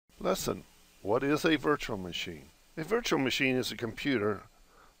Lesson: what is a virtual machine? A virtual machine is a computer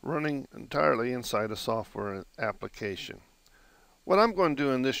running entirely inside a software application. What I'm going to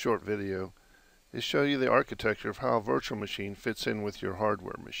do in this short video is show you the architecture of how a virtual machine fits in with your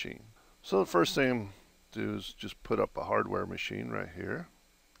hardware machine. So the first thing I'm going to do is just put up a hardware machine right here.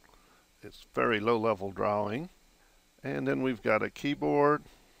 It's very low level drawing. And then we've got a keyboard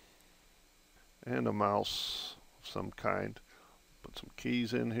and a mouse of some kind. Put some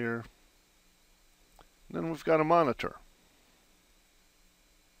keys in here. And then we've got a monitor.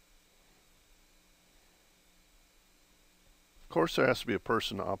 Of course, there has to be a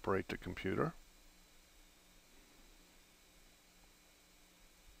person to operate the computer.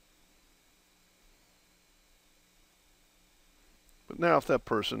 But now if that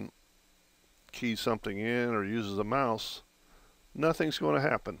person keys something in or uses a mouse, nothing's going to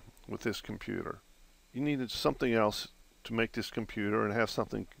happen with this computer. You needed something else to make this computer and have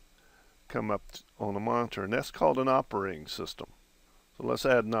something come up on the monitor, and that's called an operating system. So let's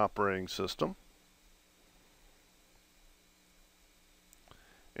add an operating system.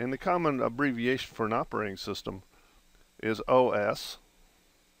 And the common abbreviation for an operating system is OS.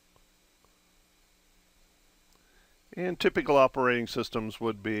 And typical operating systems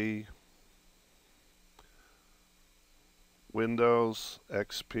would be Windows,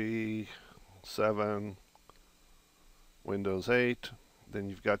 XP, 7, Windows 8, then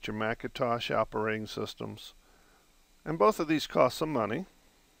you've got your Macintosh operating systems, and both of these cost some money.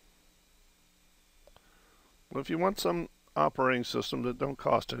 Well, if you want some operating system that don't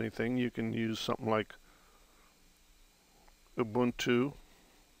cost anything, you can use something like Ubuntu,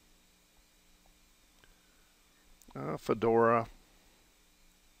 Fedora,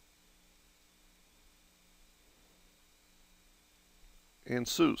 and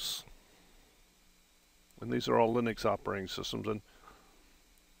SUSE. And these are all Linux operating systems, and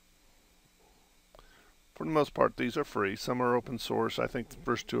for the most part these are free. Some are open source. I think the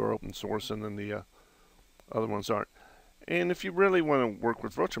first two are open source, and then the other ones aren't. And if you really want to work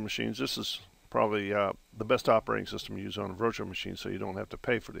with virtual machines, this is probably the best operating system you use on a virtual machine, so you don't have to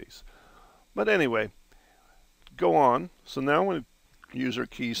pay for these. But anyway, go on. So now when a user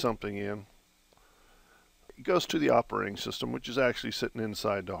keys something in, it goes to the operating system, which is actually sitting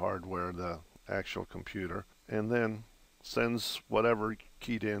inside the hardware, the actual computer, and then sends whatever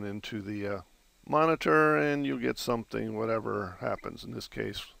keyed in into the monitor, and you'll get something, whatever happens. In this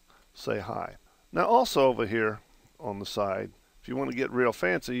case, say hi. Now also over here on the side, if you want to get real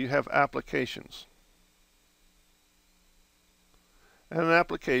fancy, you have applications. And an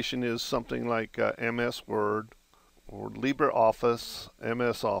application is something like MS Word or LibreOffice,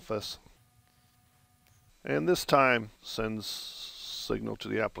 MS Office. And this time sends signal to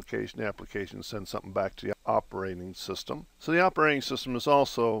the application sends something back to the operating system. So the operating system is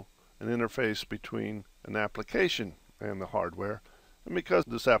also an interface between an application and the hardware. And because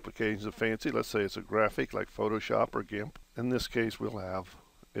this application is fancy, let's say it's a graphic like Photoshop or GIMP, in this case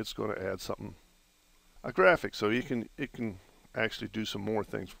it's going to add something, a graphic, so it can actually do some more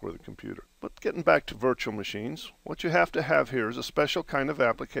things for the computer. But getting back to virtual machines, what you have to have here is a special kind of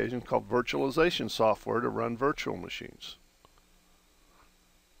application called virtualization software to run virtual machines.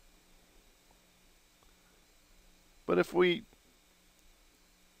 But if we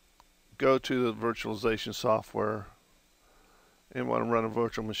go to the virtualization software and want to run a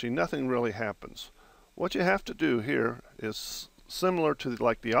virtual machine, nothing really happens. What you have to do here is similar to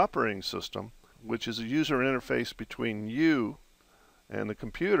like the operating system, which is a user interface between you and the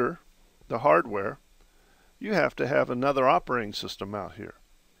computer, the hardware. You have to have another operating system out here.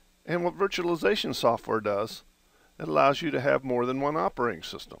 And what virtualization software does, it allows you to have more than one operating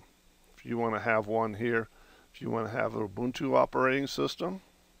system. If you want to have one here, if you want to have an Ubuntu operating system,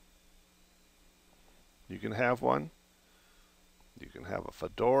 you can have one. You can have a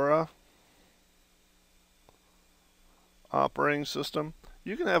Fedora operating system.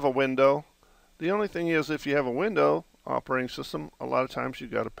 You can have a Windows. The only thing is, if you have a Windows operating system, a lot of times you've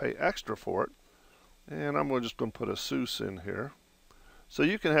got to pay extra for it. And I'm just going to put a SUSE in here. So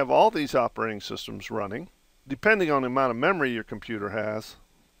you can have all these operating systems running. Depending on the amount of memory your computer has,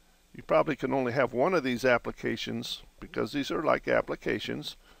 you probably can only have one of these applications, because these are like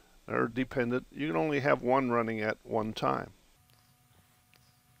applications. They're dependent. You can only have one running at one time.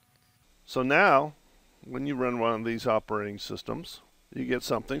 So now, when you run one of these operating systems, you get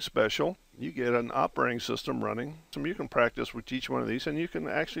something special. You get an operating system running. So you can practice with each one of these, and you can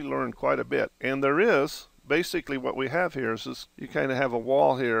actually learn quite a bit. And there is, basically what we have here is you kind of have a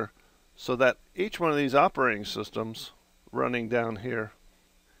wall here, so that each one of these operating systems running down here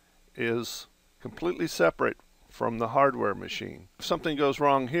is completely separate from the hardware machine. If something goes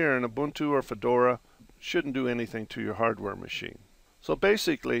wrong here in Ubuntu or Fedora, shouldn't do anything to your hardware machine. So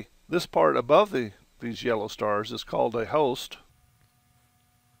basically, this part above these yellow stars is called a host,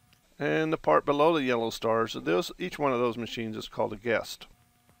 and the part below the yellow stars, each one of those machines is called a guest.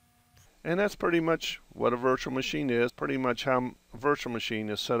 And that's pretty much what a virtual machine is, pretty much how a virtual machine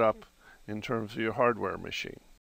is set up in terms of your hardware machine.